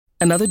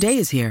Another day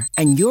is here,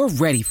 and you're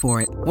ready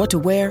for it. What to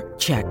wear?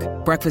 Check.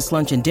 Breakfast,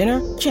 lunch, and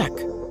dinner? Check.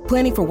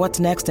 Planning for what's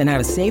next and how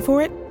to save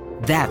for it?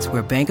 That's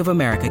where Bank of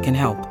America can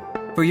help.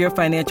 For your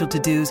financial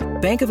to-dos,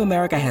 Bank of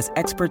America has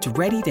experts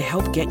ready to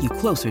help get you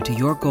closer to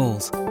your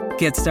goals.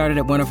 Get started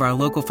at one of our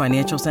local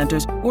financial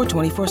centers or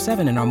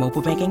 24/7 in our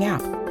mobile banking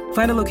app.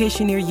 Find a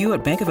location near you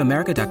at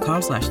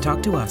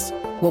bankofamerica.com/talktous.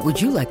 What would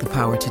you like the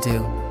power to do?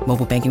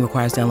 Mobile banking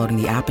requires downloading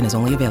the app and is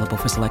only available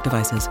for select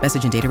devices.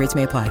 Message and data rates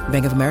may apply.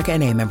 Bank of America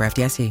N.A., member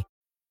FDIC.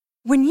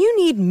 When you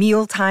need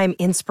mealtime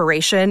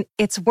inspiration,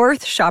 it's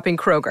worth shopping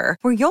Kroger,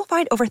 where you'll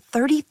find over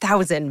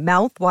 30,000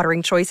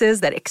 mouth-watering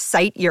choices that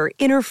excite your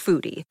inner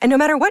foodie. And no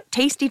matter what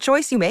tasty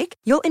choice you make,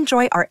 you'll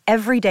enjoy our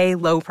everyday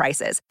low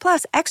prices,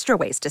 plus extra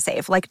ways to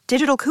save, like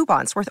digital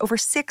coupons worth over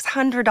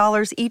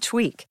 $600 each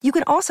week. You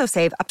can also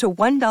save up to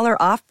 $1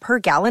 off per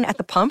gallon at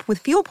the pump with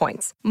fuel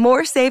points.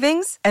 More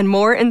savings and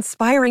more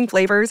inspiring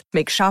flavors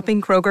make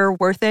shopping Kroger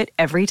worth it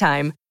every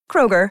time.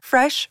 Kroger,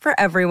 fresh for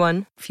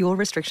everyone. Fuel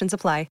restrictions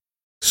apply.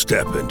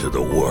 Step into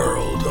the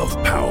world of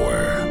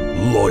power,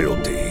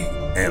 loyalty,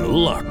 and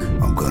luck.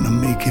 I'm gonna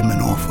make him an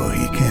offer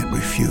he can't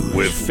refuse.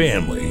 With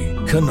family,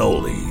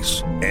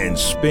 cannolis, and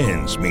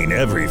spins mean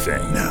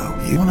everything. Now,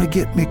 you wanna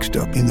get mixed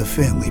up in the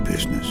family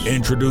business.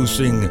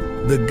 Introducing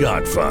The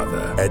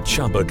Godfather at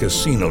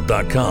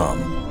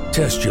ChumbaCasino.com.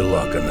 Test your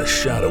luck in the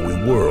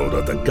shadowy world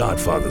of The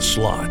Godfather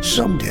slot.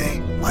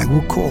 Someday, I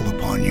will call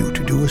upon you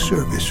to do a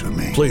service for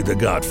me. Play The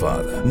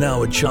Godfather,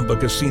 now at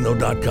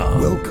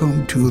ChumbaCasino.com.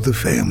 Welcome to the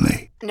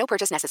family. No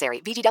purchase necessary.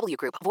 VGW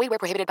Group. Void where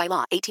prohibited by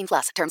law.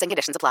 18+. Terms and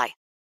conditions apply.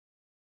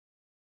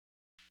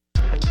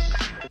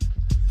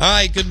 All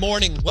right, good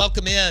morning.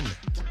 Welcome in.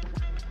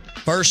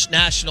 First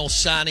national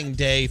signing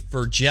day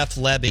for Jeff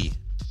Lebby,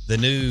 the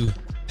new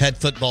head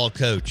football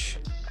coach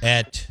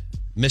at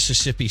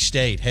Mississippi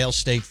State, Hail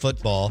State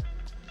football.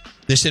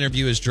 This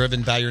interview is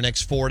driven by your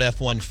next Ford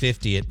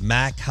F-150 at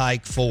Mack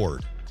Hike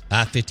Ford,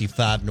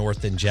 I-55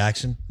 North in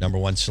Jackson. Number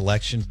one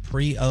selection,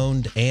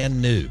 pre-owned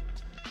and new.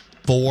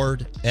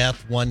 Ford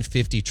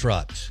F-150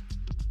 trucks.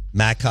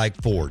 Mack Hike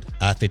Ford,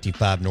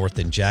 I-55 North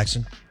in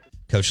Jackson.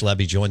 Coach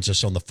Lebby joins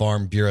us on the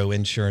Farm Bureau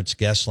Insurance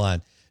guest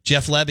line.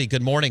 Jeff Lebby,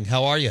 good morning.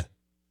 How are you?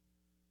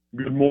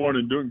 Good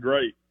morning. Doing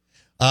great.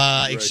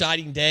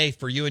 Exciting day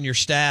for you and your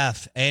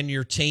staff and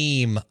your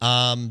team.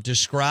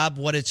 Describe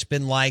what it's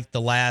been like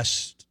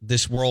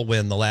this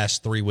whirlwind the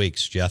last 3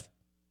 weeks, Jeff.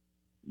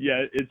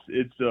 Yeah,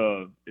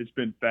 it's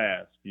been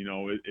fast. You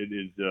know,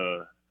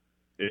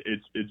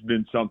 it's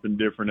been something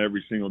different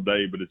every single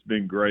day, but it's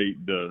been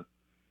great. The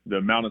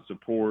amount of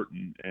support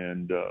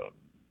and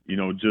you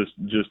know,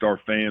 just our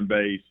fan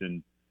base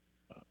and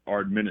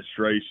our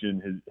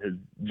administration has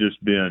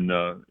just been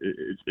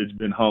it's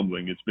been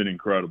humbling. It's been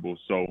incredible.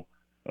 So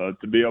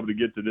to be able to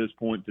get to this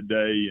point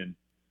today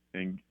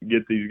and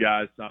get these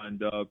guys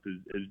signed up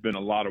has been a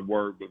lot of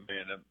work. But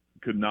man, I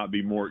could not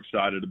be more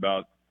excited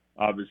about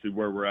obviously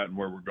where we're at and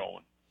where we're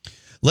going.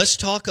 Let's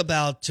talk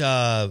about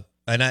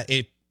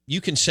you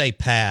can say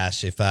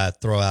pass if I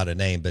throw out a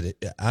name, but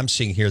I'm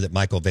seeing here that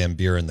Michael Van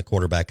Buren, the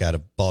quarterback out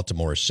of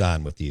Baltimore, is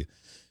signed with you.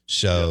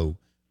 So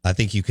I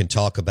think you can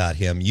talk about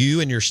him. You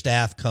and your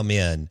staff come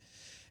in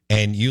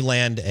and you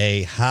land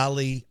a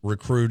highly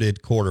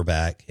recruited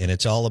quarterback, and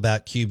it's all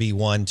about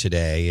QB1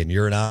 today, and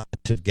you're an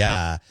offensive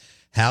guy.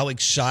 How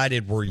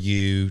excited were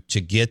you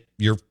to get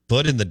your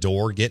foot in the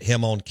door, get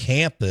him on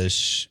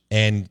campus,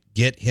 and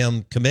get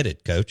him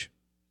committed, Coach?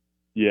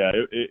 Yeah,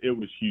 it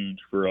was huge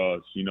for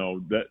us. You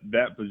know,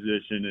 that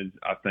position is,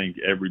 I think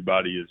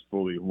everybody is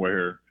fully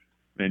aware,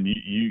 and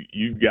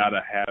you've got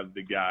to have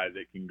the guy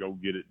that can go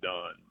get it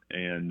done,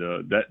 and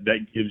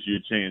that gives you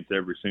a chance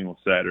every single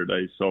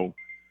Saturday. So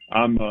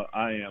I'm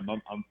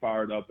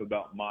fired up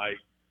about Mike,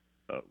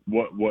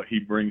 what he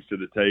brings to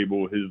the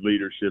table, his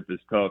leadership, his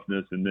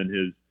toughness, and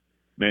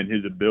then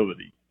his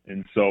ability.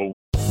 And so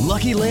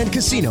Lucky Land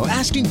Casino,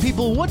 asking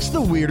people, what's the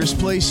weirdest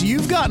place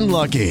you've gotten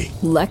lucky?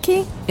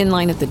 Lucky? In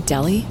line at the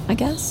deli, I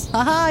guess?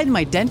 Aha, in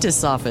my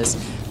dentist's office.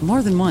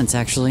 More than once,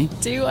 actually.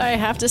 Do I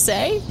have to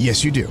say?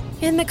 Yes, you do.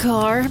 In the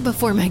car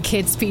before my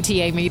kids'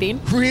 PTA meeting.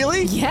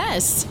 Really?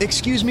 Yes.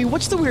 Excuse me,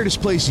 what's the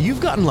weirdest place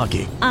you've gotten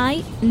lucky?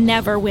 I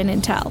never win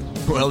and tell.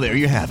 Well, there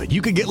you have it.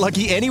 You can get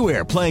lucky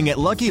anywhere, playing at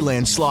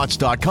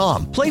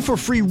LuckyLandSlots.com. Play for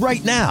free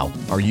right now.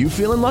 Are you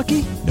feeling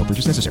lucky? No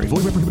purchase necessary.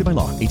 Void where prohibited by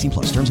law.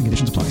 18+. Terms and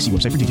conditions apply. See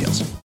website for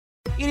details.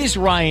 It is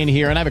Ryan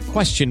here, and I have a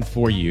question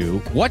for you.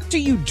 What do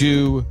you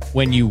do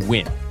when you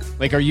win?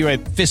 Like, are you a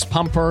fist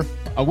pumper,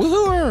 a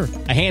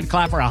woohooer, a hand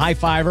clapper, a high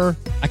fiver?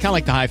 I kind of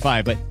like the high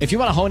five, but if you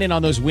want to hone in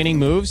on those winning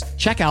moves,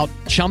 check out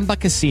Chumba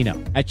Casino.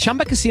 At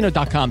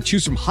ChumbaCasino.com,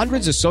 choose from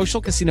hundreds of social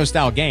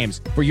casino-style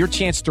games for your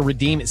chance to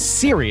redeem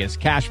serious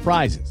cash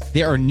prizes.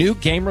 There are new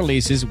game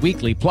releases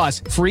weekly,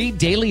 plus free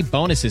daily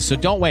bonuses, so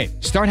don't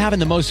wait. Start having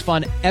the most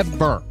fun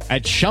ever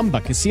at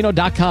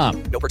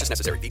ChumbaCasino.com. No purchase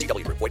necessary.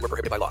 VGW Group. Void where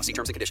prohibited by law. See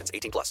terms and conditions.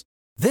 18+.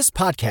 This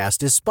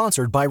podcast is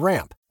sponsored by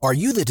Ramp. Are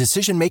you the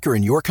decision maker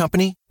in your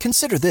company?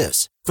 Consider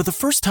this. For the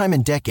first time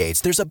in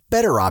decades, there's a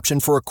better option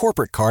for a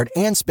corporate card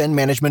and spend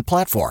management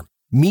platform.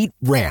 Meet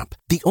Ramp,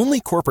 the only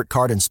corporate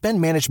card and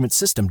spend management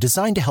system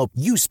designed to help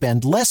you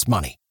spend less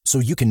money so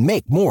you can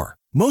make more.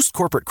 Most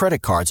corporate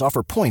credit cards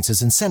offer points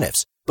as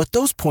incentives, but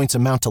those points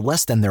amount to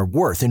less than their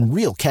worth in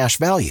real cash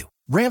value.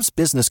 Ramp's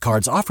business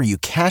cards offer you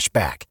cash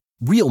back,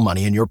 real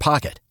money in your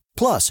pocket.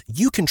 Plus,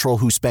 you control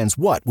who spends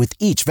what with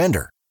each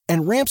vendor.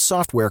 And Ramp's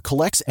software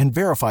collects and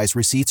verifies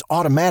receipts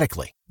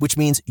automatically, which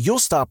means you'll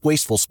stop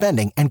wasteful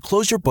spending and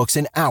close your books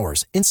in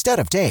hours instead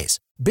of days.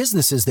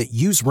 Businesses that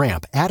use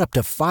Ramp add up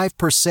to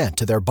 5%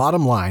 to their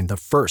bottom line the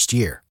first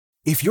year.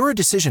 If you're a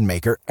decision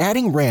maker,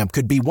 adding Ramp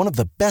could be one of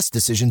the best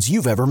decisions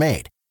you've ever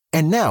made.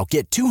 And now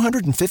get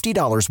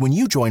 $250 when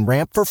you join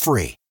Ramp for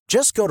free.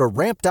 Just go to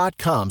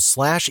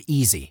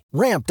ramp.com/easy.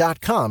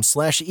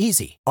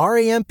 Ramp.com/easy.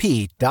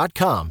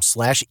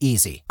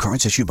 RAMP.com/easy.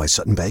 Cards issued by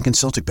Sutton Bank and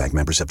Celtic Bank,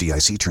 members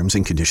FDIC. Terms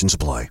and conditions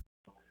apply.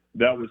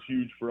 That was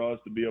huge for us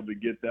to be able to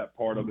get that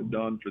part of it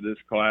done for this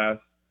class.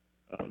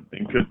 And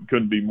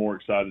couldn't be more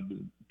excited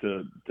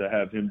to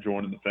have him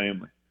joining the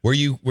family. Were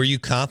you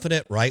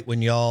confident right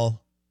when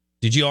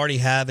did you already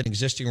have an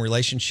existing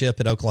relationship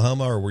at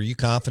Oklahoma, or were you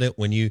confident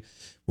when you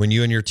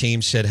and your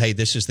team said, hey,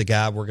 this is the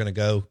guy we're going to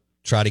go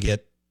try to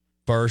get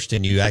first,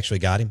 and you actually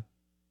got him?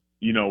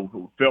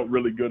 Felt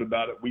really good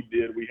about it. We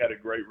did. We had a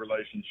great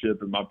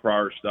relationship in my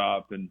prior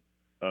stop, and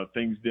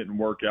things didn't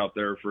work out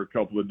there for a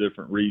couple of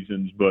different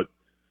reasons, but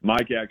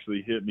Mike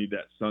actually hit me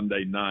that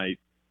Sunday night.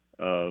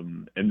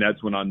 And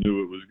that's when I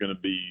knew it was going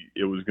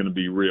to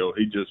be real.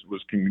 He just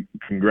was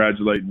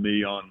congratulating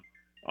me on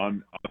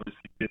obviously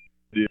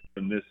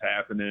this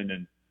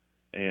happening,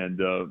 and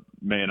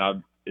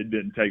man, it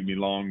didn't take me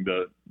long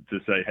to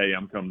say, hey,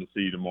 I'm coming to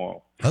see you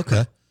tomorrow.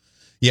 Okay,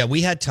 yeah,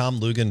 we had Tom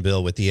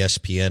Luganville with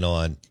ESPN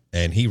on,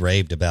 and he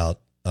raved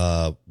about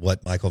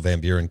what Michael Van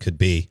Buren could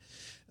be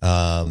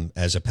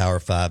as a Power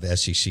 5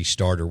 SEC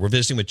starter. We're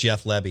visiting with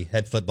Jeff Lebby,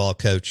 head football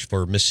coach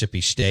for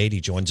Mississippi State.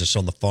 He joins us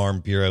on the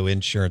Farm Bureau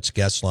Insurance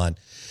guest line.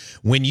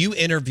 When you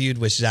interviewed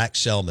with Zach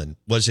Selman,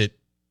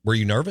 were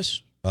you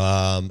nervous?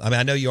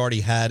 I know you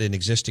already had an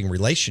existing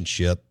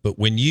relationship, but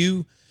when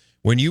you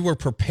were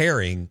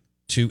preparing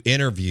to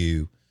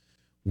interview,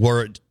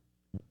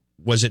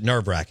 was it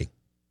nerve-wracking?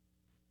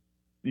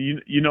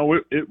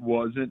 It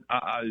wasn't.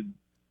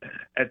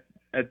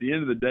 At the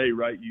end of the day,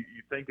 right, you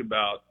think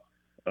about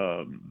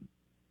the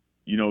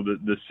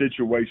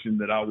situation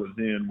that I was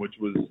in, which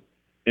was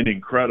an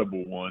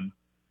incredible one.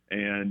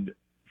 And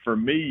for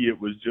me, it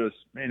was just,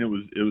 man, it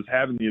was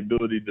having the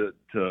ability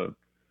to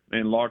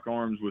lock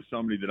arms with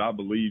somebody that I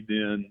believed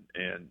in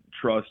and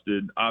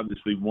trusted,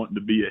 obviously wanting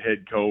to be a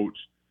head coach,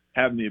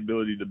 having the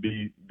ability to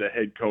be the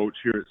head coach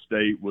here at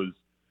State was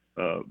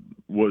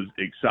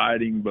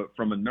exciting. But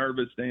from a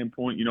nervous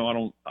standpoint,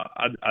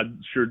 I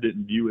sure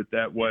didn't view it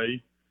that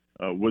way.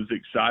 Was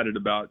excited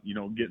about,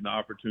 getting the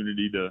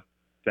opportunity to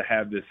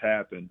have this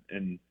happen.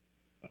 And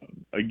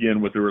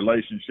again, with the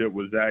relationship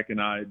with Zach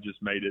and I, it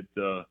just made it,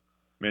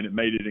 it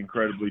made it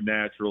incredibly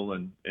natural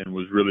and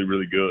was really,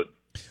 really good.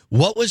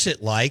 What was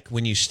it like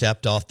when you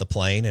stepped off the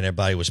plane and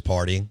everybody was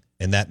partying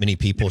and that many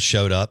people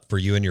showed up for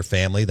you and your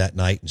family that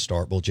night in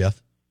Starkville,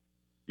 Jeff?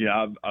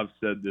 Yeah, I've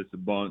said this a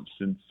bunch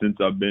since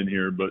I've been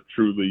here, but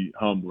truly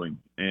humbling.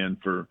 And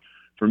for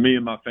me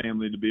and my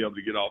family to be able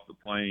to get off the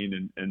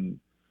plane and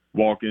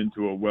walk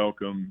into a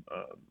welcome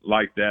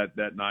like that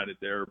night at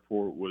the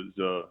airport was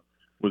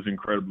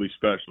incredibly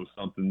special.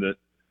 Something that,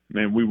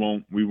 man, we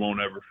won't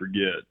ever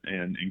forget.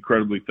 And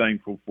incredibly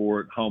thankful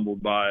for it,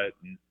 humbled by it,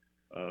 and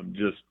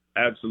just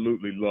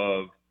absolutely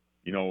love,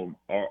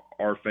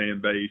 our fan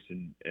base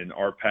and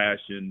our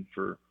passion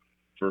for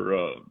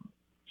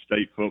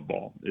State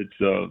football. It's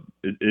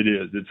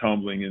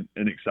humbling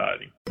and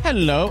exciting.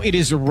 Hello, it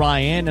is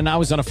Ryan, and I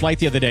was on a flight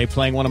the other day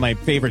playing one of my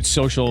favorite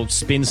social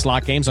spin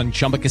slot games on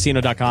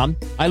ChumbaCasino.com.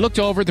 I looked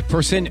over at the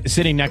person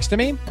sitting next to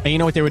me, and you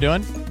know what they were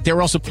doing? They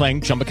were also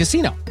playing Chumba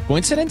Casino.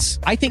 Coincidence?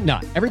 I think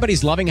not.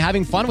 Everybody's loving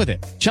having fun with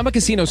it. Chumba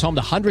Casino is home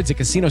to hundreds of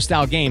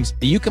casino-style games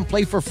that you can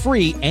play for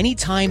free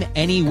anytime,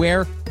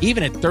 anywhere,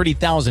 even at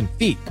 30,000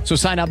 feet. So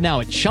sign up now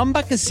at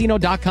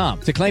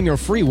ChumbaCasino.com to claim your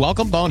free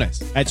welcome bonus.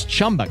 That's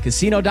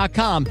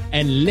ChumbaCasino.com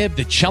and live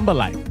the Chumba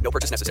life. No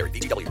purchase necessary.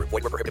 VGW. Void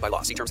where prohibited by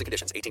law. See terms and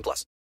conditions.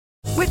 18+.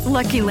 With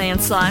Lucky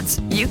Land Slots,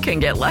 you can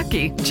get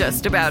lucky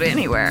just about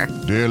anywhere.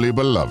 Dearly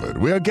beloved,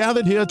 we are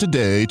gathered here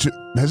today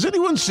to... Has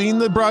anyone seen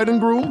the bride and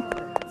groom?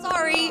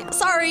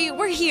 Sorry,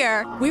 we're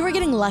here. We were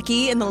getting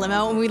lucky in the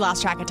limo and we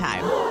lost track of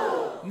time.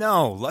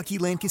 No, Lucky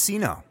Land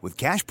Casino, with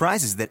cash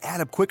prizes that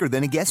add up quicker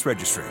than a guest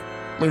registry.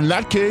 In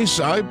that case,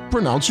 I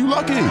pronounce you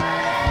lucky.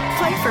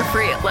 Play for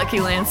free at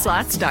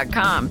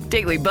LuckyLandSlots.com.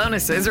 Daily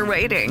bonuses are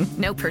waiting.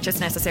 No purchase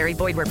necessary.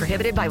 Void where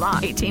prohibited by law.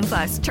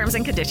 18+. Terms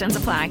and conditions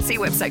apply. See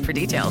website for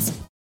details.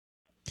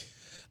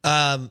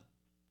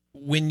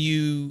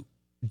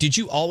 Did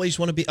you always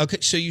want to be okay?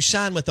 So you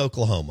signed with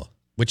Oklahoma,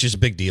 which is a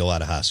big deal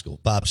out of high school.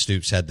 Bob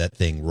Stoops had that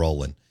thing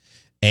rolling,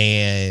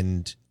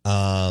 and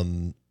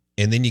then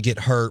you get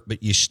hurt,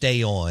 but you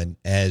stay on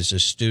as a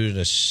student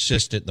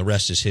assistant, and the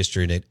rest is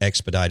history. And it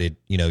expedited,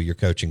 your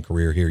coaching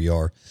career. Here you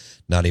are,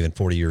 not even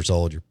 40 years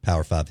old. You're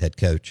Power 5 head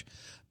coach.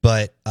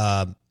 But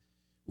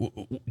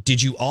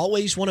did you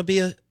always want to be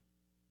a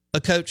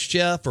coach,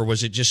 Jeff, or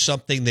was it just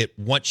something that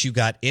once you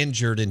got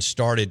injured and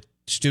started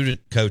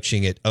student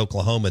coaching at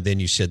Oklahoma, then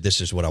you said,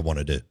 this is what I want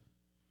to do?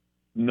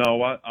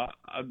 No, I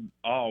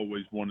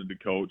always wanted to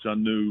coach. I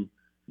knew,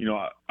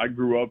 I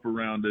grew up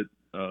around it.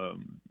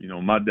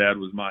 My dad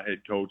was my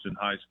head coach in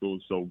high school,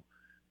 so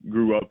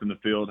grew up in the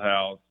field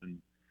house and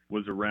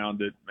was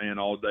around it, man,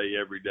 all day,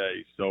 every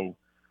day. So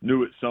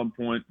knew at some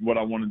point what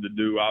I wanted to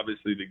do.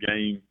 Obviously, the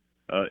game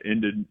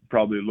ended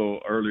probably a little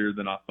earlier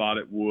than I thought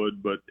it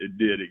would, but it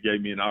did. It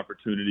gave me an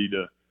opportunity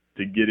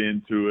to get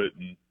into it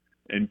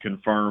and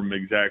confirm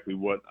exactly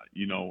what,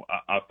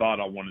 I thought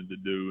I wanted to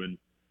do.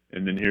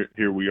 And then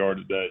here we are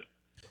today.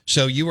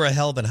 So you were a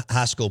hell of a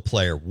high school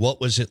player. What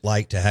was it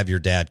like to have your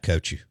dad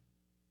coach you?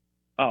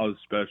 Oh, it was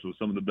special.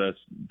 Some of the best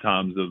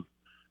times of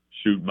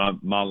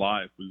my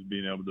life was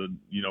being able to,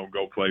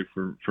 go play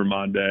for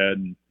my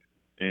dad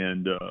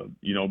and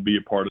be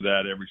a part of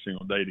that every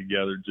single day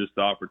together. Just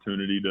the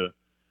opportunity to,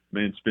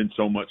 spend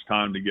so much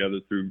time together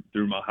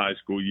through my high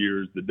school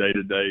years. The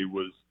day-to-day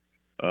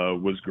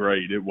was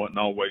great. It wasn't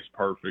always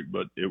perfect,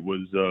 but it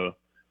was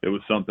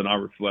something I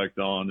reflect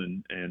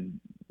on and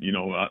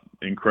I'm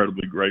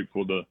incredibly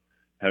grateful to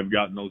have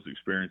gotten those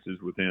experiences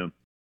with him.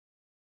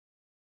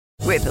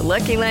 With the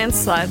Lucky Land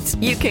Slots,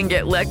 you can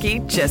get lucky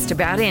just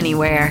about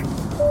anywhere.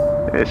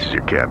 This is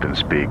your captain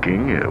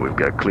speaking. We've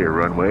got clear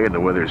runway and the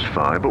weather's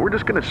fine, but we're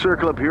just going to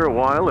circle up here a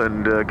while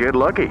and get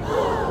lucky.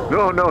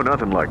 No,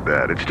 nothing like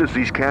that. It's just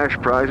these cash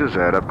prizes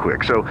add up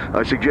quick. So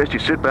I suggest you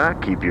sit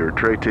back, keep your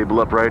tray table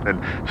upright,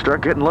 and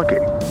start getting lucky.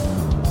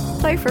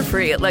 Play for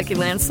free at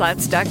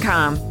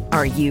LuckyLandSlots.com.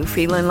 Are you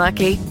feeling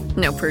lucky?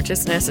 No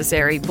purchase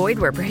necessary. Void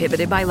where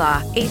prohibited by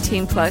law.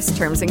 18+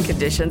 terms and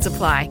conditions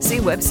apply. See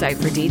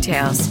website for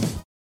details.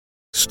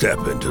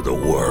 Step into the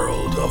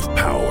world of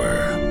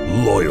power,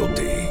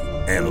 loyalty,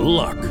 and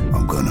luck.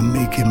 I'm going to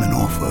make him an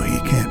offer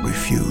he can't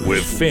refuse.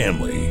 With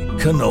family,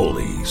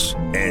 cannolis,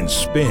 and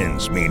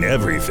spins mean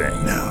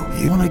everything. Now,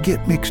 you want to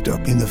get mixed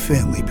up in the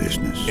family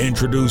business.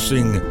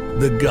 Introducing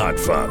The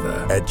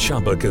Godfather at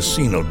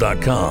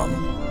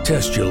ChumbaCasino.com.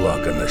 Test your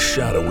luck in the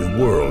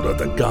shadowy world of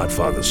The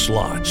Godfather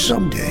slot.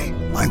 Someday,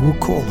 I will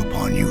call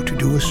upon you to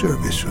do a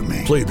service for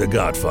me. Play The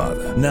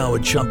Godfather now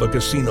at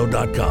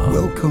ChumbaCasino.com.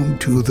 Welcome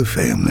to the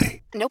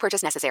family. No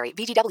purchase necessary.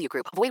 VGW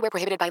Group. Void where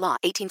prohibited by law.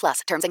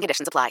 18+. Terms and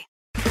conditions apply.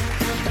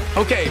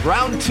 Okay,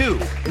 round two.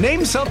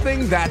 Name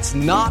something that's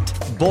not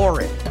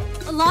boring.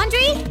 A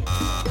laundry?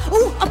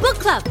 Ooh, a book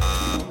club.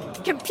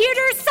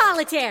 Computer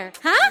solitaire,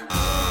 huh?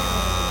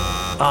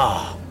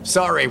 Ah,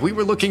 sorry. We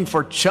were looking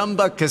for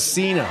Chumba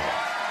Casino.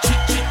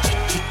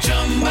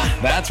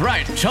 That's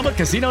right.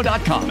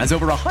 ChumbaCasino.com has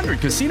over 100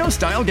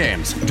 casino-style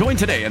games. Join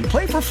today and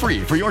play for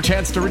free for your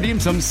chance to redeem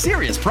some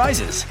serious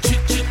prizes.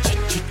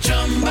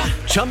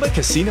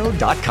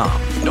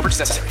 ChumbaCasino.com. No purchase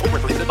necessary. Void where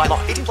prohibited by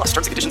law. 18+ terms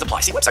and conditions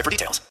apply. See website for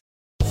details.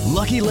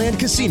 Lucky Land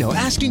Casino,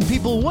 asking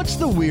people, what's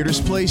the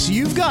weirdest place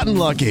you've gotten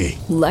lucky?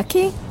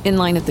 Lucky? In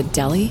line at the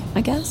deli,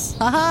 I guess?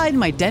 Aha, in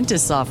my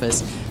dentist's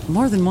office.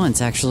 More than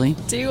once, actually.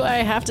 Do I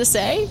have to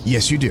say?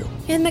 Yes, you do.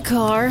 In the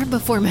car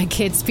before my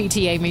kids'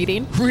 PTA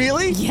meeting.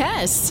 Really?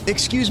 Yes.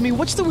 Excuse me,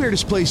 what's the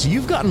weirdest place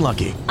you've gotten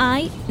lucky?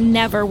 I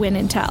never win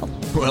and tell.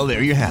 Well,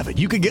 there you have it.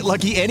 You can get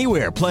lucky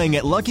anywhere, playing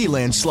at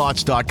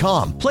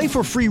LuckyLandSlots.com. Play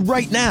for free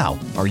right now.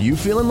 Are you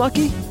feeling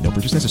lucky? No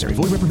purchase necessary.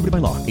 Void where prohibited by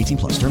law.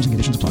 18+. Terms and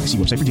conditions apply. See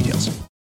website for details.